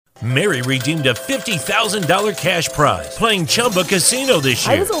Mary redeemed a $50,000 cash prize playing Chumba Casino this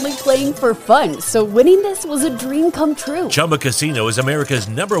year. I was only playing for fun, so winning this was a dream come true. Chumba Casino is America's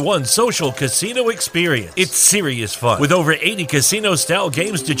 #1 social casino experience. It's serious fun. With over 80 casino-style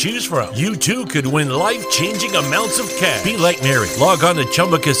games to choose from, you too could win life-changing amounts of cash. Be like Mary. Log on to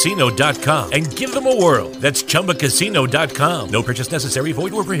ChumbaCasino.com and give them a whirl. That's ChumbaCasino.com. No purchase necessary.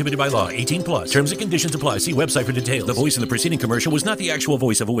 Void where prohibited by law. 18 plus. Terms and conditions apply. See website for details. The voice in the preceding commercial was not the actual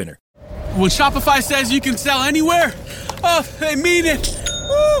voice of a winner. When Shopify says you can sell anywhere, oh, they mean it.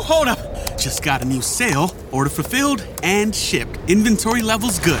 Woo, hold up. Just got a new sale. Order fulfilled and shipped. Inventory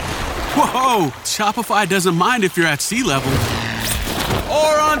level's good. Whoa, Shopify doesn't mind if you're at sea level.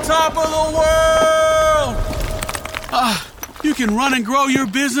 Or on top of the world. You can run and grow your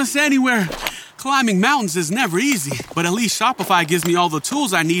business anywhere. Climbing mountains is never easy, but at least Shopify gives me all the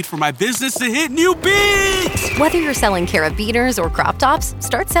tools I need for my business to hit new peaks! Whether you're selling carabiners or crop tops,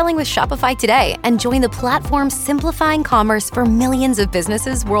 start selling with Shopify today and join the platform simplifying commerce for millions of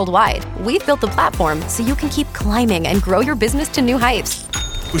businesses worldwide. We've built the platform so you can keep climbing and grow your business to new heights.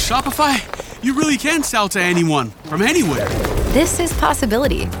 With Shopify, you really can sell to anyone, from anywhere. This is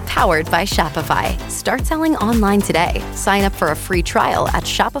Possibility, powered by Shopify. Start selling online today. Sign up for a free trial at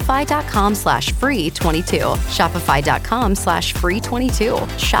shopify.com/free22. Shopify.com/free22.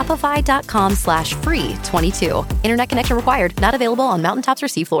 Shopify.com/free22. Internet connection required. Not available on mountaintops or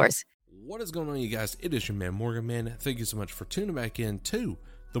seafloors. What is going on, you guys? It is your man, Morgan Man. Thank you so much for tuning back in to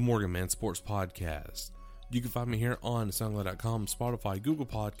the Morgan Man Sports Podcast. You can find me here on SoundCloud.com, Spotify, Google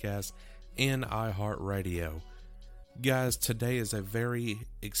Podcasts, and iHeartRadio. Guys, today is a very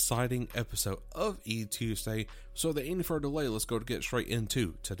exciting episode of E-Tuesday, so without any further delay, let's go to get straight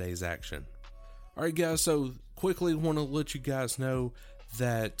into today's action. Alright guys, so quickly want to let you guys know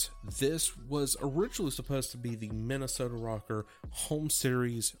that this was originally supposed to be the Minnesota Rocker Home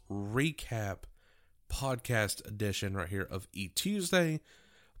Series Recap Podcast edition right here of E-Tuesday,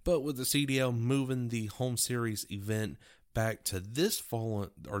 but with the CDL moving the Home Series event back to this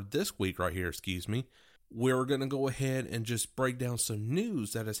week right here, we're going to go ahead and just break down some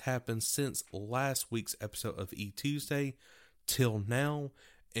news that has happened since last week's episode of E-Tuesday till now.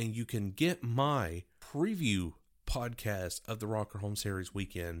 And you can get my preview podcast of the Rocker Home Series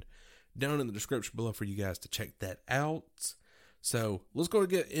weekend down in the description below for you guys to check that out. So let's go and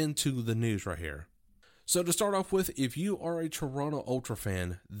get into the news right here. So to start off with, if you are a Toronto Ultra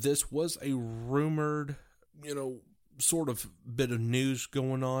fan, this was a rumored, sort of bit of news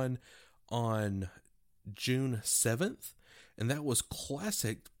going on June 7th, and that was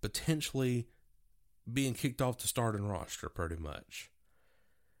Classic potentially being kicked off the starting roster pretty much.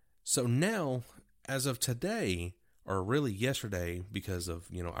 So now, as of today, or really yesterday, because of,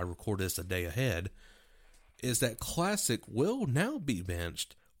 I record this a day ahead, is that Classic will now be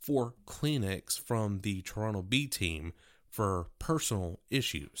benched for Kleenex from the Toronto B team for personal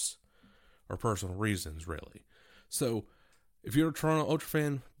issues, or personal reasons, really. So, if you're a Toronto Ultra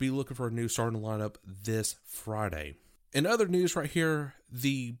fan, be looking for a new starting lineup this Friday. In other news right here,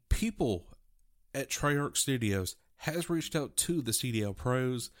 the people at Treyarch Studios has reached out to the CDL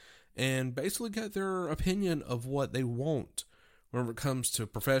pros and basically got their opinion of what they want whenever it comes to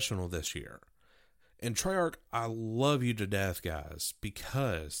professional this year. And Treyarch, I love you to death, guys,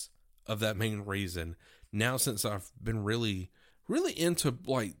 because of that main reason. Now, since I've been really into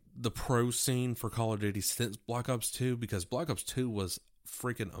the pro scene for Call of Duty since Black Ops 2, because Black Ops 2 was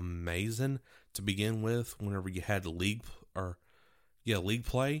freaking amazing to begin with. Whenever you had league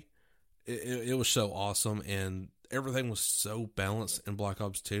play, it was so awesome, and everything was so balanced in Black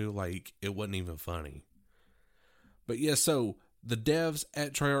Ops 2, it wasn't even funny. But yeah, so the devs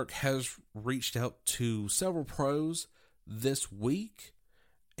at Treyarch has reached out to several pros this week,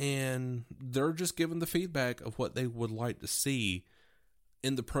 and they're just giving the feedback of what they would like to see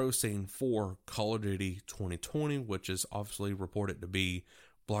in the pro scene for Call of Duty 2020, which is obviously reported to be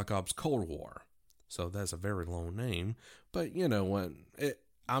Black Ops Cold War. So that's a very long name, but you know what?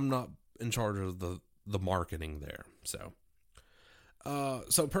 I'm not in charge of the marketing there. So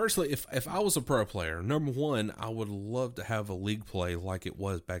personally, if I was a pro player, number one, I would love to have a league play like it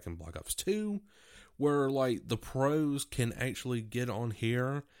was back in Black Ops 2, where the pros can actually get on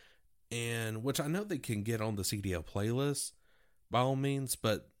here, and which I know they can get on the CDL playlist by all means,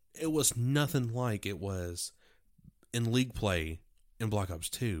 but it was nothing like it was in league play in Black Ops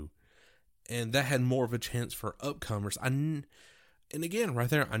 2. And that had more of a chance for upcomers. And again, right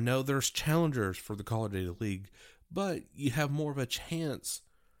there, I know there's challengers for the Call of Duty League, but you have more of a chance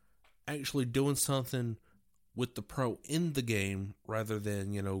actually doing something with the pro in the game rather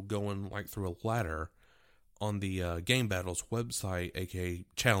than, going through a ladder on the Game Battles website, aka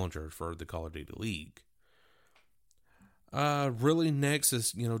Challenger for the Call of Duty League. Really next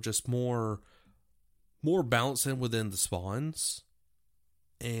is, just more balancing within the spawns,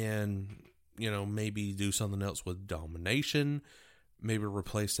 and, maybe do something else with domination, maybe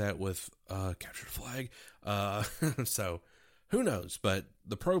replace that with capture the flag. So who knows, but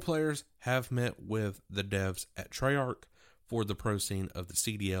the pro players have met with the devs at Treyarch for the pro scene of the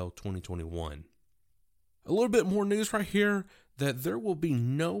CDL 2021. A little bit more news right here, that there will be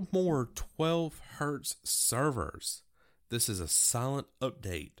no more 12 Hertz servers. This is a silent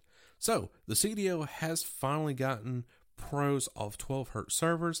update. So, the CDL has finally gotten pros off 12 Hertz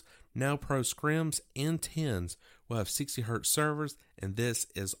servers. Now pro scrims and 10s will have 60 Hertz servers, and this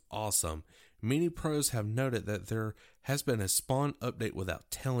is awesome. Many pros have noted that there has been a spawn update without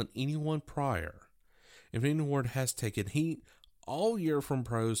telling anyone prior. Infinity Ward has taken heat all year from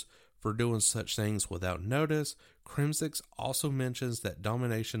pros for doing such things without notice. Crimsix also mentions that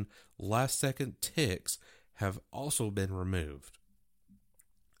domination last second ticks have also been removed.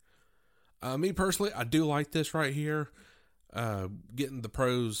 Me personally, I do like this right here. Getting the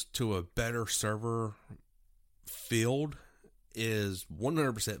pros to a better server field is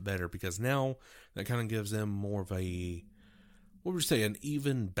 100% better, because now that kind of gives them more of a, what would you say, an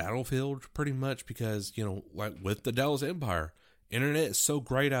even battlefield pretty much, because, like with the Dallas Empire, internet is so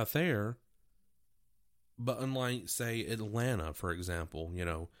great out there, but unlike, say, Atlanta, for example,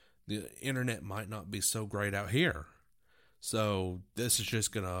 the internet might not be so great out here. So this is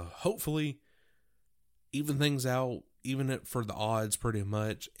just going to hopefully even things out, even it for the odds pretty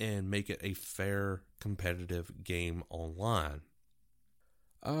much, and make it a fair, competitive game online.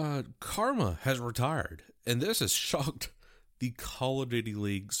 Karma has retired, and this has shocked the Call of Duty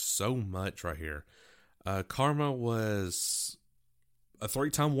League so much right here. Karma was a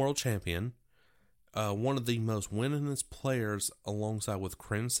 3-time world champion, one of the most winningest players alongside with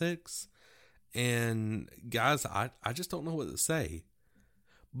Crimsix. And guys, I just don't know what to say.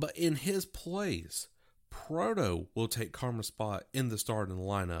 But in his place, Proto will take Karma's spot in the starting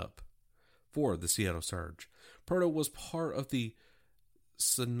lineup for the Seattle Surge. Proto was part of the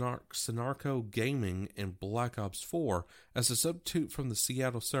Sinarco Gaming in Black Ops 4. As a substitute from the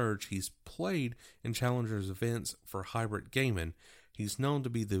Seattle Surge, he's played in Challengers events for Hybrid Gaming. He's known to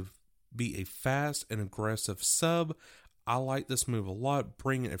be a fast and aggressive sub. I like this move a lot.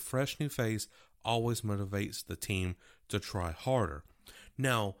 Bringing a fresh new face always motivates the team to try harder.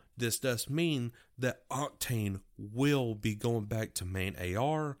 Now, this does mean that Octane will be going back to main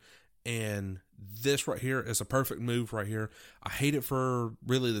AR, and this right here is a perfect move right here. I hate it for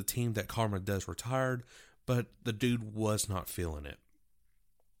really the team that Karma does retired, but the dude was not feeling it.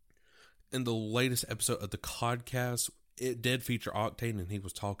 In the latest episode of the Codcast, it did feature Octane, and he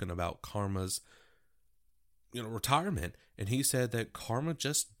was talking about Karma's retirement, and he said that Karma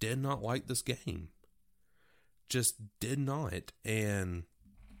just did not like this game. Just did not. And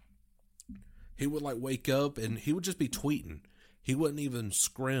he would wake up and he would just be tweeting. He wouldn't even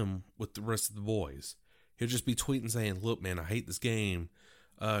scrim with the rest of the boys. He'd just be tweeting saying, "Look, man, I hate this game.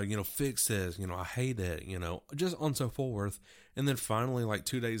 Fix this. I hate it. Just on so forth." And then finally,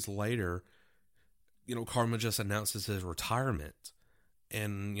 2 days later, Karma just announces his retirement.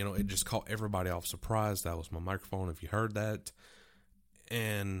 And, it just caught everybody off surprise. That was my microphone, if you heard that.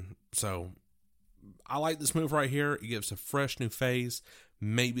 And so I like this move right here. It gives a fresh new face.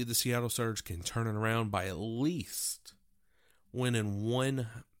 Maybe the Seattle Surge can turn it around by at least winning one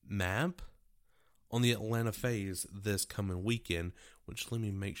map on the Atlanta phase this coming weekend, which let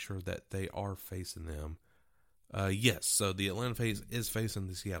me make sure that they are facing them. Yes, so the Atlanta phase is facing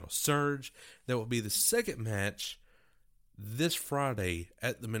the Seattle Surge. That will be the second match this Friday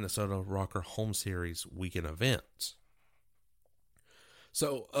at the Minnesota Rocker Home Series weekend event.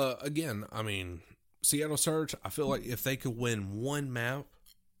 So, again, Seattle Surge, I feel like if they could win one map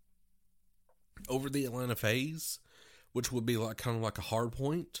over the Atlanta phase, which would be kind of like a hard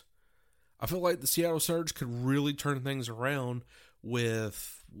point, I feel like the Seattle Surge could really turn things around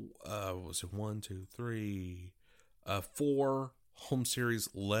with, 4 home series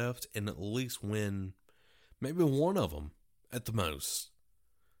left, and at least win maybe one of them at the most.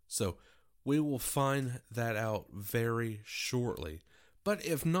 So we will find that out very shortly. But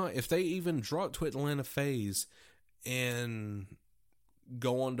if not, if they even drop to Atlanta phase and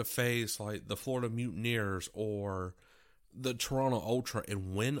go on to face the Florida Mutineers or the Toronto Ultra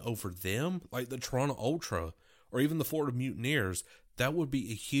and win over them, like the Toronto Ultra or even the Florida Mutineers, that would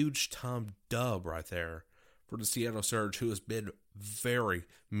be a huge time dub right there for the Seattle Surge, who has been very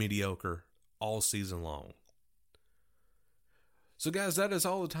mediocre all season long. So guys, that is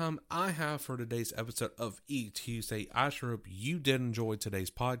all the time I have for today's episode of Eat Tuesday. I sure hope you did enjoy today's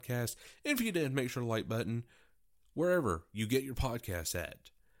podcast. And if you did, make sure to like button wherever you get your podcast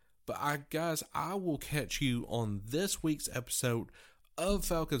at. But I will catch you on this week's episode of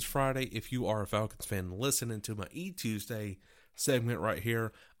Falcons Friday. If you are a Falcons fan listening to my Eat Tuesday segment right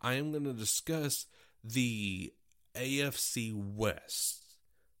here, I am going to discuss the AFC West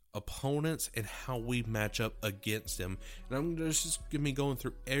opponents and how we match up against them. And I'm just going to be going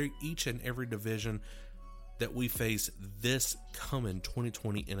through each and every division that we face this coming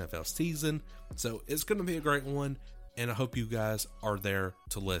 2020 NFL season. So it's going to be a great one, and I hope you guys are there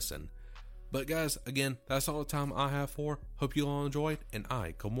to listen. But guys, again, that's all the time I have for. Hope you all enjoyed, and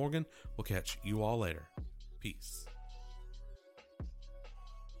I, Cole Morgan, will catch you all later. Peace.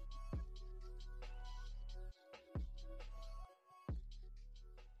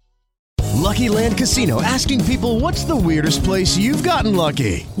 Lucky Land Casino, asking people, what's the weirdest place you've gotten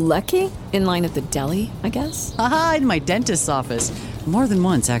lucky? Lucky? In line at the deli, I guess? Aha, in my dentist's office. More than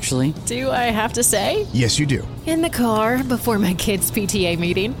once, actually. Do I have to say? Yes, you do. In the car before my kids' PTA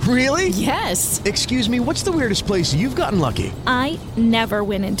meeting. Really? Yes. Excuse me, what's the weirdest place you've gotten lucky? I never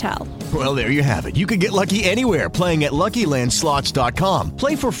win and tell. Well, there you have it. You can get lucky anywhere, playing at LuckyLandSlots.com.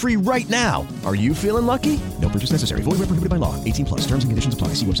 Play for free right now. Are you feeling lucky? No purchase necessary. Void where prohibited by law. 18+. Terms and conditions apply.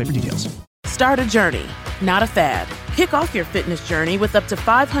 See website for details. Start a journey, not a fad. Kick off your fitness journey with up to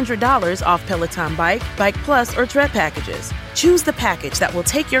 $500 off Peloton Bike, Bike Plus, or Tread packages. Choose the package that will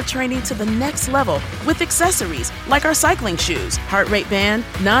take your training to the next level with accessories like our cycling shoes, heart rate band,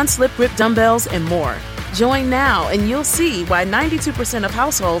 non-slip grip dumbbells, and more. Join now and you'll see why 92% of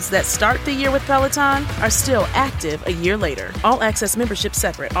households that start the year with Peloton are still active a year later. All access membership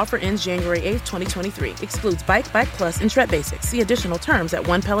separate. Offer ends January 8th, 2023. Excludes Bike, Bike Plus, and Tread Basics. See additional terms at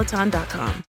onepeloton.com.